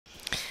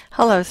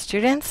Hello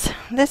students,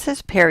 this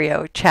is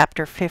Perio,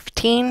 Chapter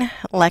 15,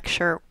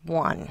 Lecture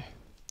 1.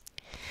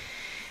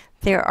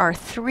 There are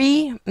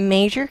three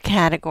major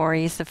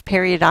categories of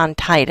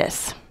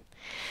periodontitis.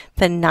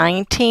 The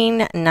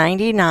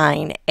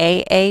 1999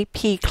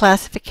 AAP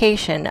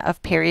classification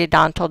of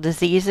periodontal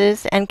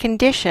diseases and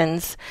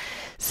conditions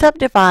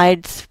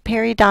subdivides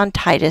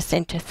periodontitis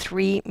into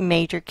three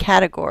major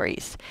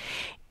categories.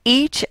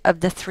 Each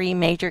of the three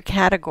major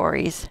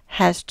categories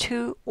has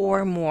two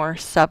or more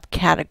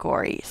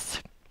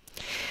subcategories.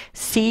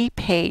 See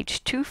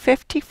page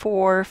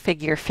 254,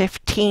 figure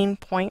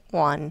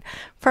 15.1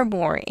 for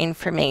more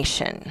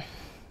information.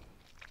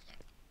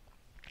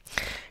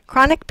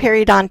 Chronic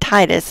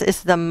periodontitis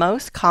is the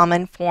most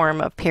common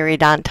form of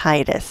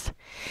periodontitis.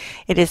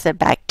 It is a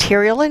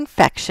bacterial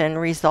infection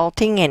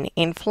resulting in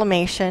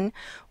inflammation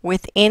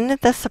within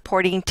the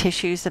supporting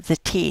tissues of the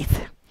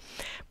teeth,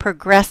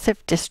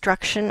 progressive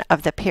destruction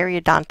of the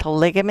periodontal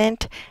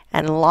ligament,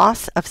 and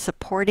loss of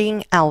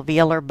supporting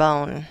alveolar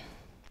bone.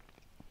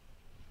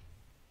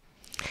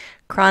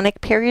 Chronic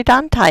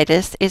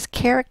periodontitis is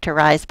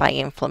characterized by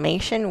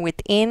inflammation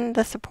within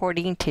the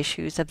supporting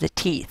tissues of the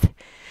teeth,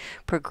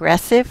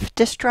 progressive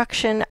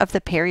destruction of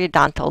the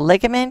periodontal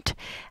ligament,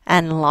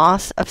 and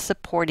loss of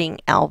supporting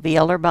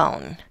alveolar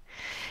bone.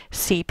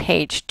 See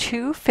page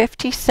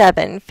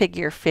 257,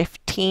 figure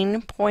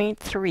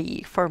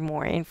 15.3 for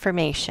more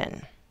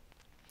information.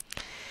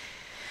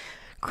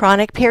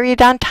 Chronic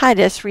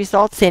periodontitis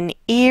results in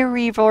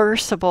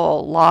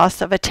irreversible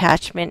loss of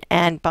attachment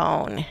and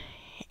bone.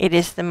 It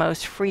is the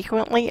most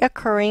frequently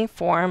occurring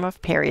form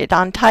of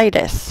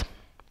periodontitis.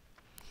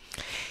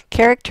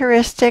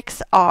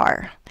 Characteristics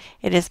are: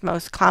 it is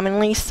most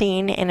commonly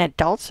seen in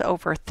adults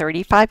over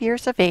 35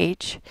 years of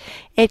age.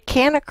 It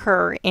can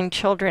occur in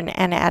children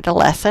and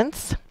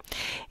adolescents.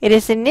 It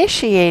is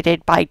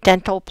initiated by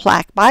dental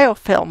plaque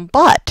biofilm,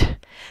 but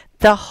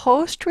the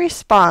host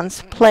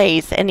response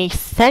plays an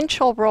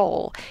essential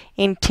role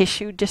in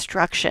tissue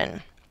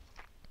destruction.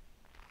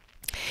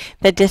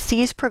 The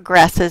disease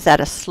progresses at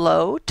a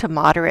slow to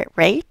moderate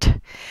rate.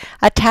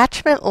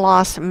 Attachment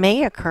loss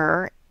may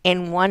occur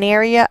in one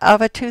area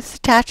of a tooth's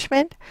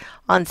attachment,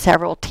 on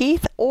several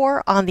teeth,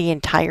 or on the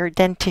entire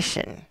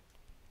dentition.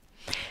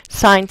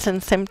 Signs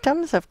and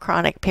symptoms of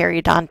chronic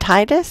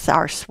periodontitis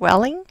are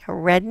swelling,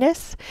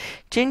 redness,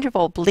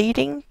 gingival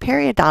bleeding,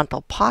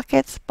 periodontal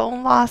pockets,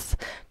 bone loss,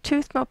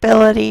 tooth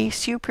mobility,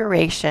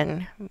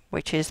 suppuration,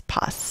 which is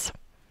pus.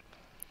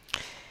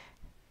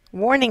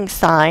 Warning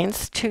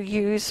signs to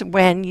use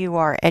when you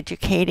are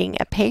educating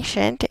a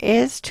patient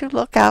is to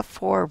look out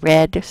for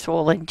red,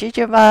 swollen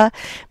gingiva,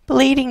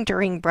 bleeding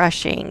during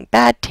brushing,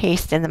 bad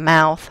taste in the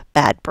mouth,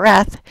 bad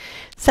breath,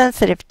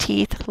 sensitive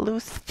teeth,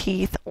 loose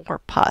teeth, or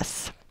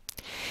pus.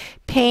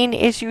 Pain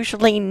is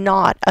usually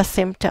not a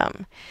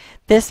symptom.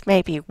 This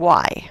may be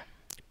why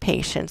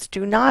patients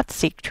do not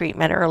seek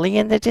treatment early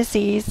in the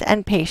disease,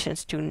 and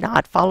patients do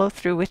not follow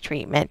through with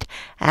treatment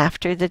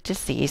after the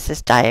disease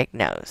is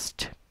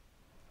diagnosed.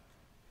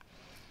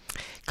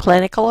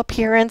 Clinical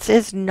appearance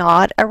is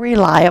not a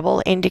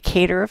reliable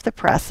indicator of the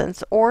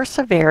presence or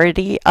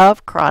severity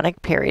of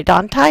chronic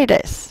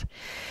periodontitis.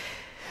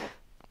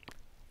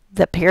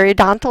 The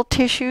periodontal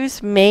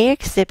tissues may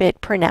exhibit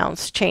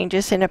pronounced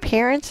changes in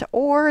appearance,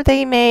 or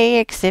they may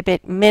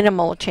exhibit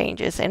minimal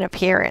changes in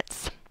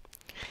appearance.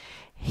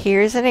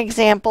 Here's an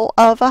example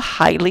of a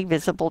highly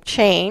visible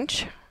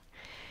change.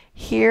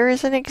 Here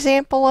is an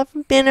example of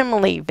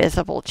minimally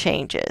visible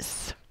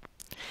changes.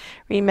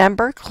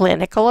 Remember,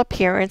 clinical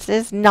appearance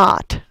is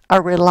not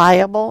a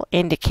reliable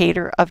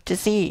indicator of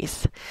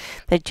disease.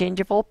 The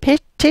gingival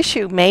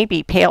tissue may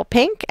be pale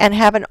pink and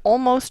have an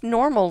almost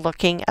normal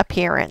looking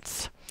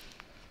appearance.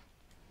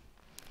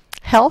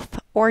 Health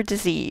or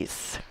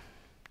disease.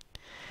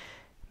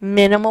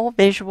 Minimal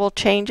visual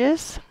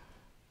changes.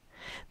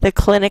 The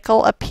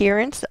clinical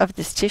appearance of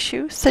this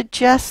tissue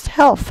suggests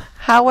health.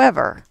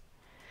 However,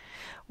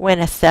 when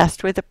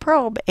assessed with a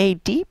probe, a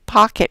deep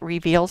pocket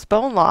reveals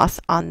bone loss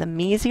on the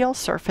mesial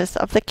surface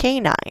of the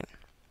canine.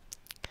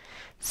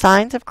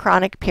 Signs of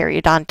chronic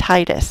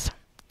periodontitis.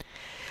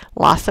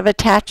 Loss of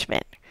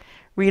attachment,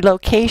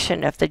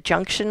 relocation of the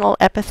junctional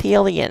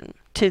epithelium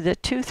to the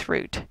tooth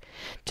root,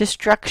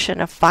 destruction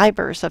of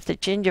fibers of the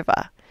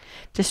gingiva,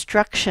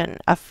 destruction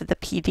of the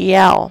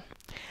PDL,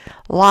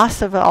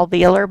 loss of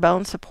alveolar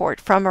bone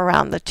support from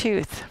around the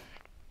tooth.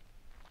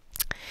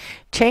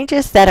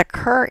 Changes that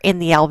occur in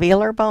the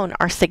alveolar bone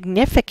are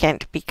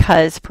significant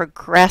because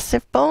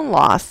progressive bone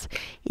loss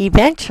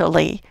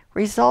eventually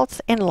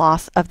results in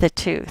loss of the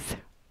tooth.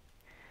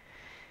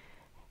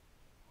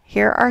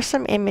 Here are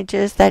some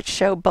images that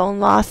show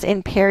bone loss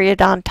in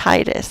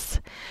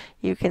periodontitis.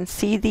 You can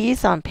see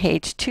these on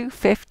page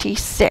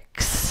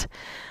 256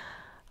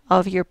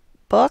 of your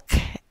book,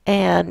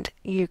 and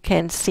you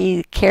can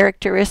see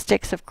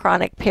characteristics of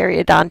chronic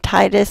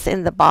periodontitis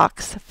in the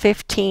box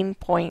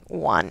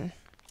 15.1.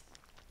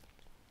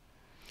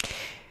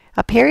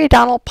 A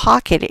periodontal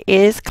pocket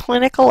is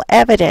clinical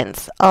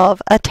evidence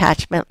of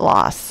attachment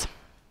loss.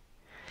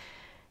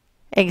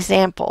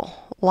 Example: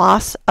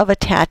 Loss of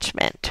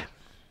attachment.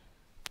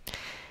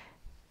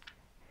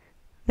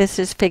 This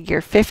is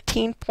figure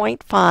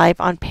 15.5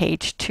 on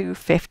page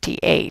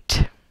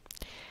 258.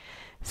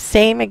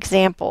 Same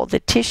example, the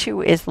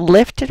tissue is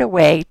lifted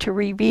away to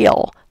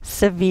reveal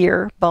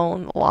severe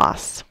bone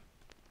loss.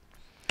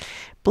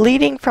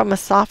 Bleeding from a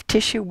soft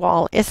tissue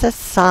wall is a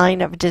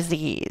sign of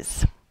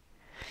disease.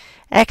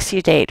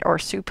 Exudate or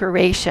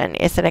suppuration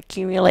is an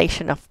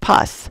accumulation of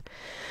pus.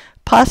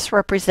 Pus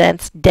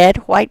represents dead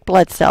white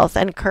blood cells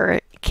and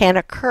can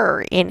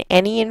occur in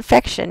any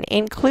infection,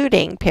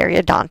 including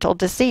periodontal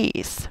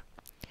disease.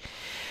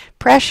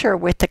 Pressure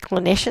with the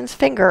clinician's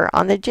finger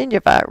on the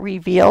gingiva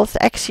reveals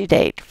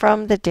exudate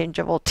from the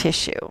gingival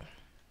tissue.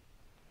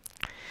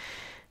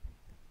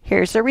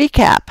 Here's a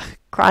recap.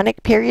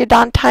 Chronic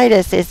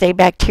periodontitis is a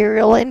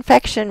bacterial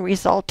infection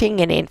resulting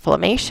in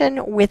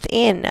inflammation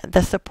within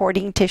the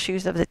supporting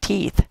tissues of the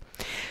teeth.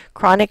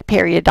 Chronic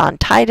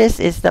periodontitis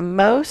is the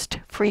most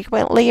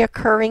frequently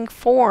occurring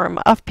form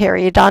of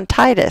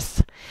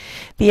periodontitis.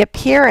 The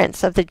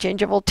appearance of the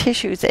gingival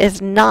tissues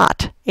is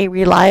not a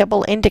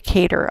reliable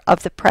indicator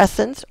of the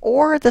presence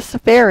or the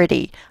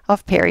severity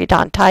of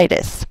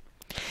periodontitis.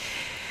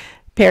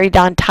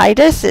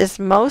 Periodontitis is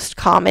most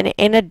common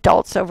in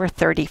adults over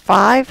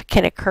 35,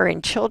 can occur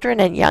in children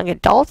and young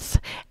adults,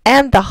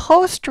 and the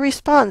host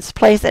response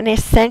plays an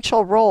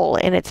essential role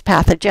in its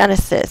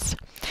pathogenesis.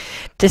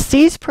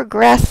 Disease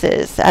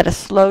progresses at a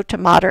slow to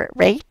moderate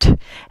rate,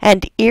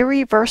 and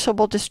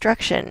irreversible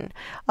destruction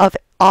of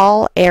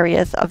all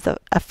areas of the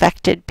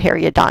affected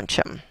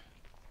periodontium.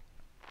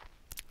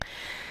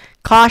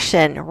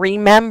 Caution,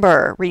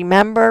 remember,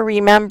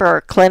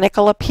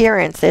 clinical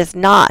appearance is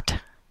not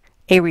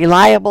a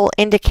reliable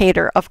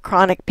indicator of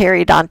chronic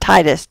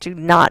periodontitis. Do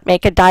not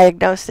make a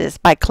diagnosis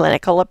by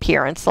clinical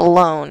appearance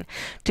alone.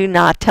 Do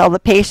not tell the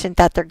patient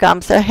that their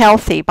gums are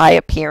healthy by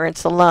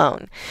appearance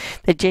alone.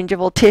 The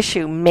gingival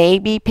tissue may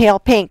be pale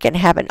pink and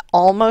have an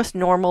almost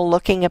normal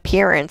looking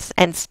appearance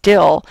and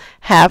still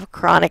have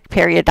chronic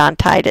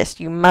periodontitis.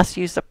 You must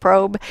use a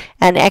probe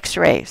and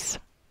x-rays.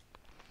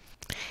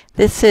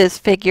 This is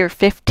figure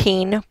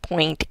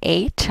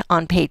 15.8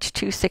 on page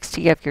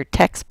 260 of your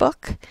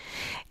textbook.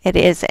 It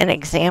is an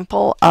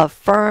example of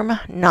firm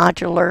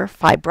nodular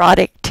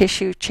fibrotic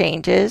tissue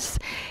changes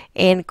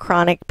in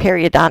chronic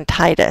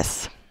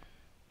periodontitis.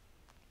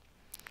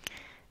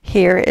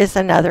 Here is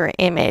another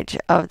image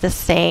of the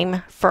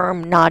same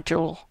firm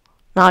nodular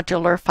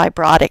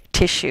fibrotic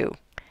tissue.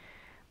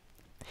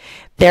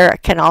 There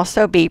can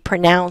also be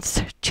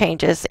pronounced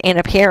changes in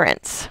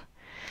appearance.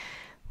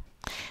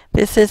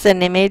 This is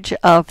an image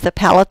of the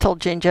palatal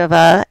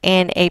gingiva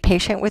in a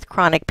patient with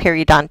chronic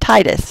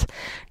periodontitis.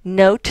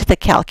 Note the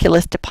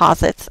calculus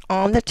deposits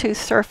on the tooth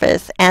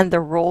surface and the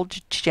rolled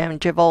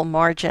gingival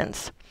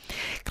margins.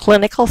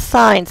 Clinical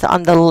signs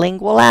on the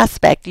lingual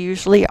aspect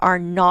usually are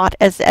not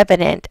as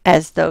evident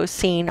as those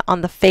seen on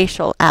the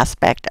facial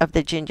aspect of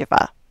the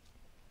gingiva.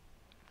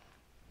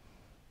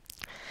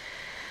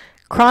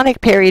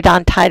 Chronic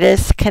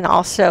periodontitis can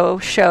also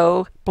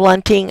show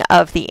blunting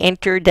of the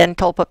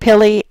interdental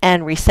papillae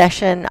and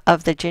recession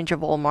of the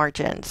gingival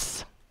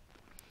margins.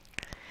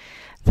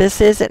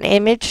 This is an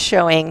image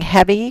showing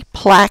heavy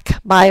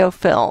plaque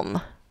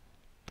biofilm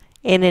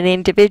in an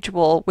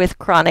individual with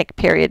chronic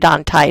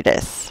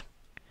periodontitis.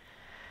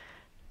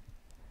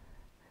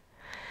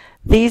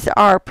 These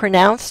are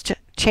pronounced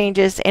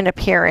changes in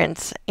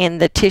appearance in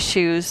the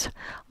tissues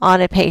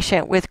on a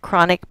patient with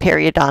chronic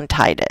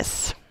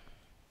periodontitis.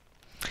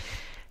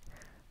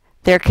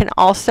 There can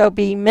also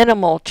be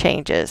minimal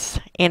changes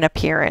in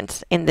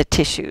appearance in the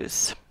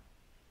tissues.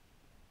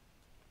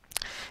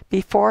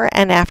 Before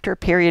and after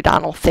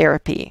periodontal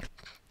therapy.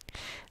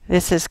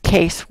 This is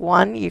case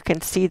 1. You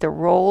can see the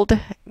rolled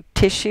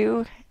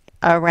tissue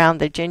around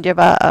the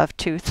gingiva of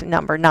tooth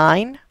number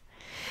 9.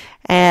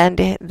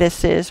 And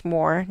this is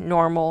more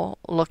normal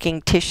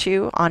looking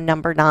tissue on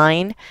number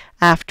 9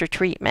 after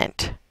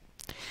treatment.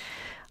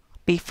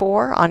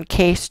 Before, on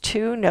case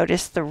 2,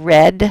 notice the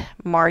red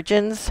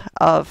margins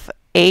of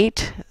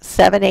 8,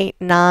 7, 8,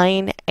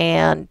 9,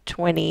 and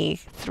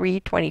 23,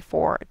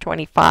 24,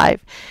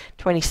 25,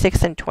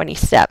 26, and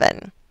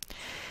 27.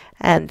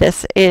 And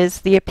this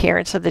is the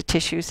appearance of the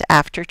tissues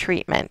after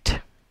treatment.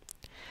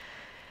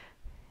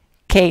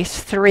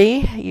 Case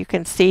 3, you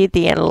can see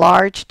the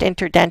enlarged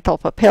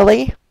interdental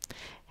papillae,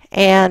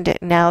 and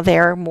now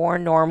they're more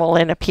normal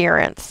in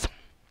appearance.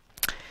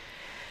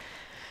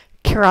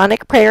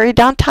 Chronic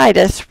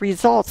periodontitis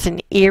results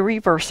in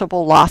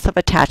irreversible loss of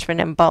attachment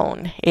and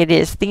bone. It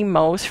is the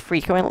most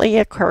frequently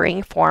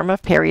occurring form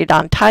of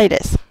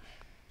periodontitis.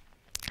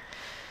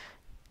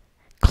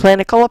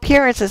 Clinical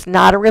appearance is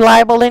not a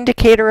reliable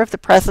indicator of the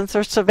presence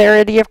or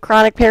severity of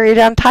chronic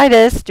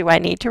periodontitis. Do I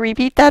need to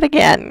repeat that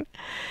again?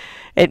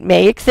 It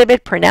may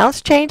exhibit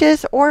pronounced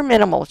changes or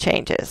minimal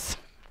changes.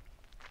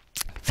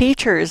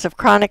 Features of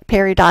chronic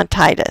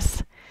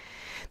periodontitis.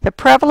 The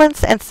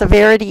prevalence and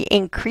severity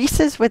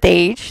increases with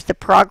age. The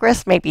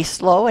progress may be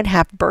slow and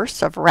have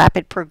bursts of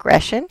rapid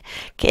progression.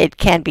 It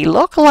can be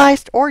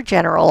localized or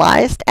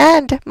generalized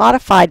and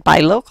modified by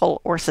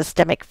local or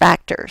systemic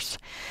factors.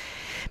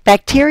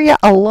 Bacteria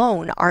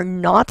alone are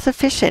not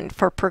sufficient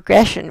for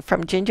progression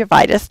from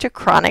gingivitis to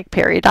chronic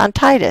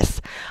periodontitis.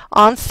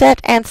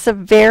 Onset and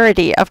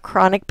severity of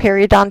chronic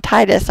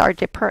periodontitis are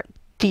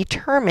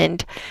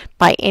determined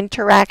by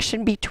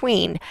interaction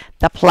between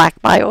the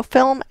plaque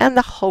biofilm and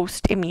the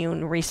host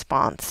immune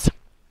response.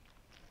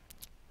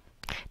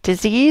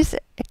 Disease,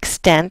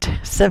 extent,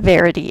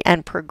 severity,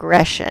 and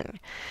progression.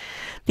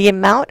 The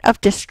amount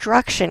of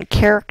destruction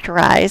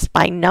characterized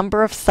by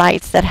number of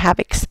sites that have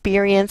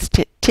experienced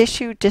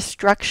tissue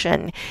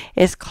destruction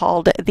is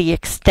called the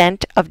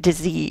extent of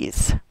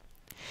disease.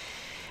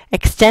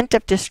 Extent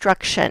of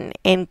destruction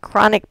in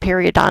chronic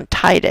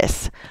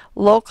periodontitis.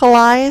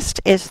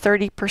 Localized is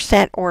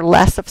 30% or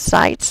less of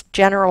sites.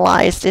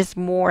 Generalized is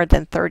more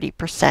than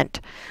 30%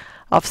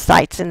 of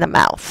sites in the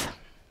mouth.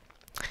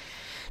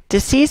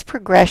 Disease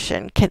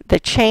progression, the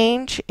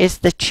change is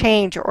the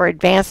change or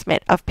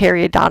advancement of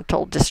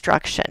periodontal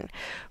destruction.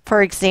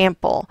 For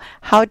example,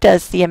 how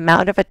does the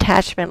amount of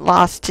attachment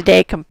loss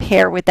today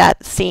compare with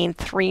that seen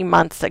 3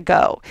 months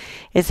ago?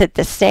 Is it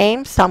the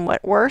same,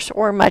 somewhat worse,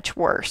 or much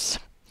worse?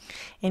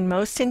 In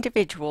most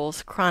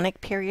individuals, chronic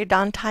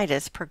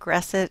periodontitis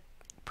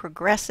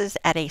progresses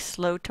at a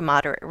slow to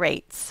moderate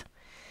rates,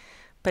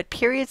 but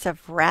periods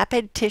of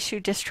rapid tissue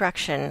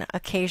destruction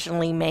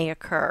occasionally may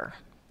occur.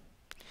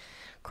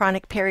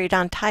 Chronic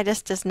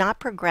periodontitis does not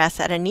progress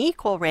at an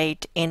equal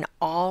rate in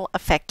all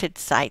affected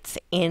sites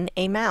in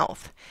a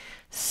mouth.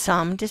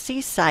 Some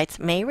disease sites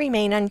may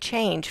remain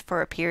unchanged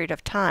for a period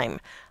of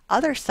time.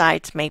 Other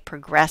sites may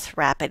progress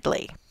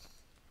rapidly.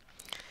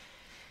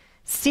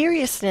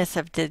 Seriousness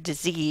of the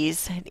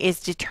disease is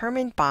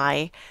determined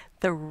by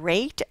the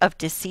rate of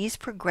disease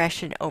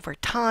progression over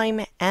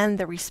time and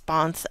the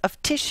response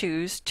of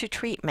tissues to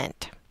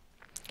treatment.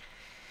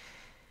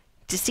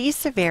 Disease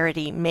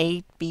severity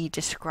may be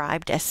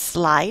described as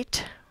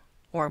slight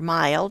or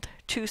mild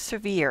to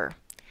severe.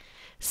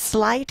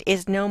 Slight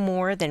is no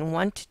more than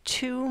 1 to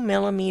 2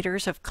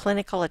 millimeters of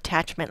clinical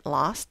attachment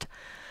lost.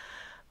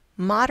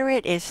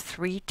 Moderate is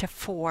 3 to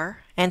 4,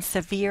 and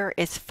severe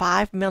is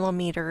 5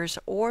 millimeters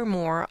or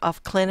more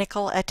of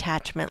clinical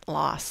attachment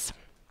loss.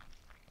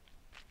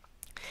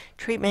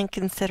 Treatment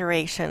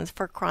considerations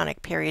for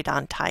chronic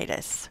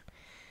periodontitis.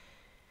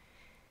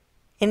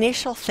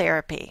 Initial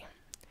therapy.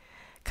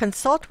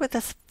 Consult with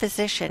a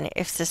physician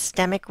if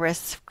systemic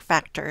risk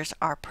factors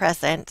are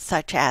present,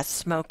 such as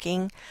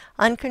smoking,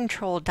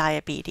 uncontrolled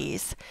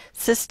diabetes,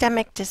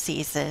 systemic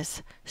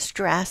diseases,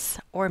 stress,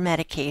 or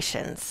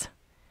medications.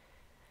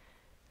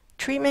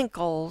 Treatment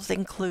goals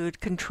include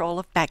control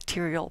of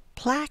bacterial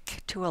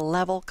plaque to a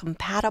level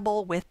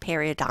compatible with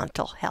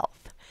periodontal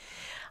health,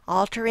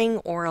 altering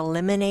or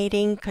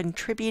eliminating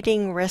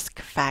contributing risk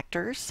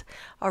factors,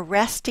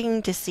 arresting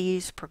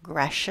disease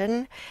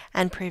progression,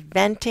 and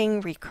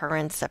preventing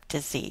recurrence of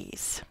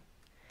disease.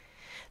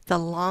 The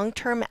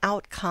long-term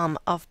outcome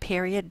of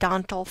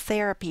periodontal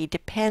therapy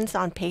depends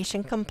on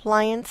patient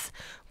compliance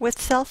with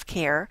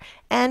self-care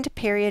and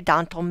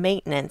periodontal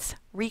maintenance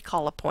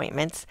recall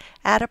appointments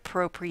at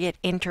appropriate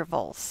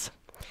intervals.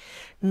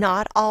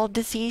 Not all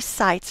disease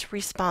sites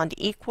respond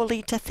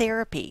equally to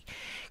therapy.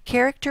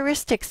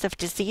 Characteristics of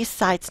disease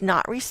sites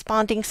not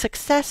responding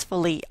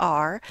successfully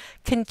are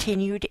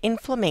continued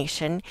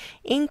inflammation,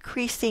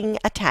 increasing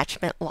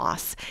attachment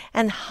loss,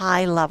 and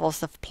high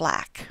levels of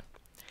plaque.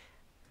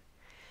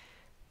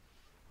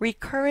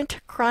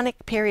 Recurrent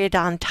chronic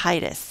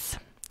periodontitis.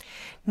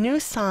 New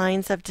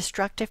signs of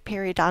destructive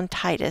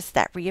periodontitis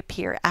that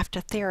reappear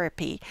after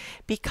therapy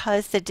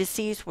because the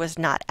disease was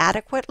not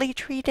adequately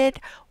treated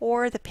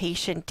or the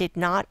patient did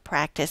not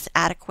practice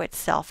adequate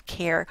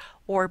self-care,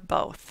 or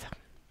both.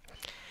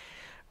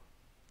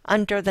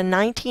 Under the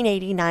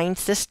 1989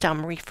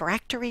 system,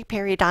 refractory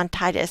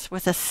periodontitis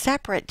was a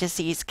separate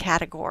disease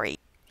category.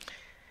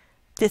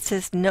 This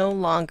is no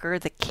longer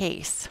the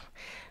case.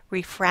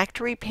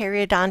 Refractory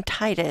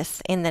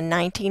periodontitis in the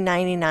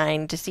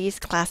 1999 disease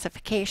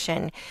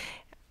classification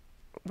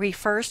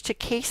refers to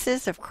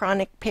cases of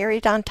chronic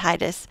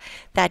periodontitis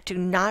that do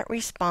not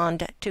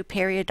respond to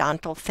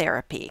periodontal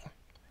therapy.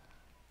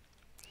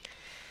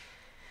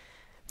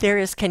 There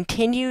is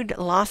continued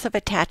loss of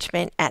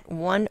attachment at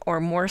one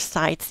or more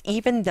sites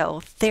even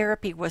though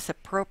therapy was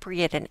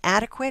appropriate and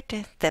adequate,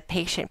 the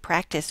patient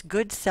practiced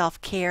good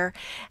self-care,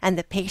 and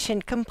the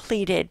patient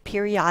completed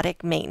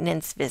periodic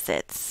maintenance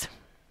visits.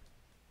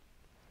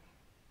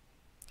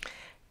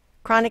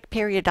 Chronic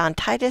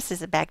periodontitis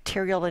is a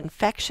bacterial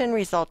infection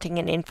resulting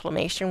in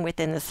inflammation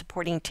within the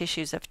supporting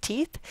tissues of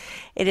teeth.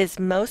 It is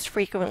the most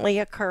frequently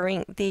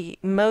occurring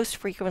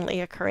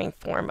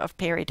form of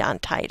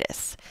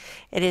periodontitis.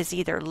 It is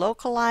either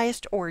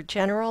localized or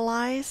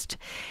generalized,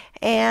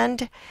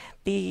 and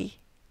the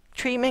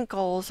Treatment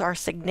goals are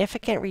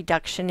significant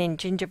reduction in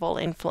gingival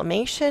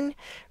inflammation,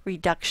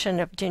 reduction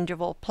of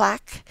gingival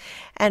plaque,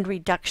 and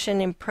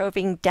reduction in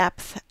probing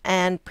depth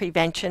and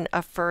prevention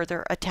of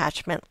further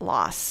attachment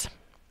loss.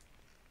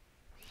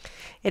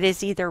 It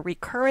is either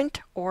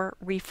recurrent or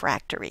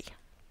refractory.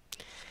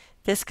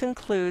 This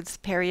concludes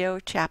Perio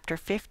Chapter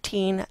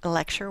 15,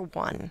 Lecture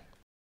 1.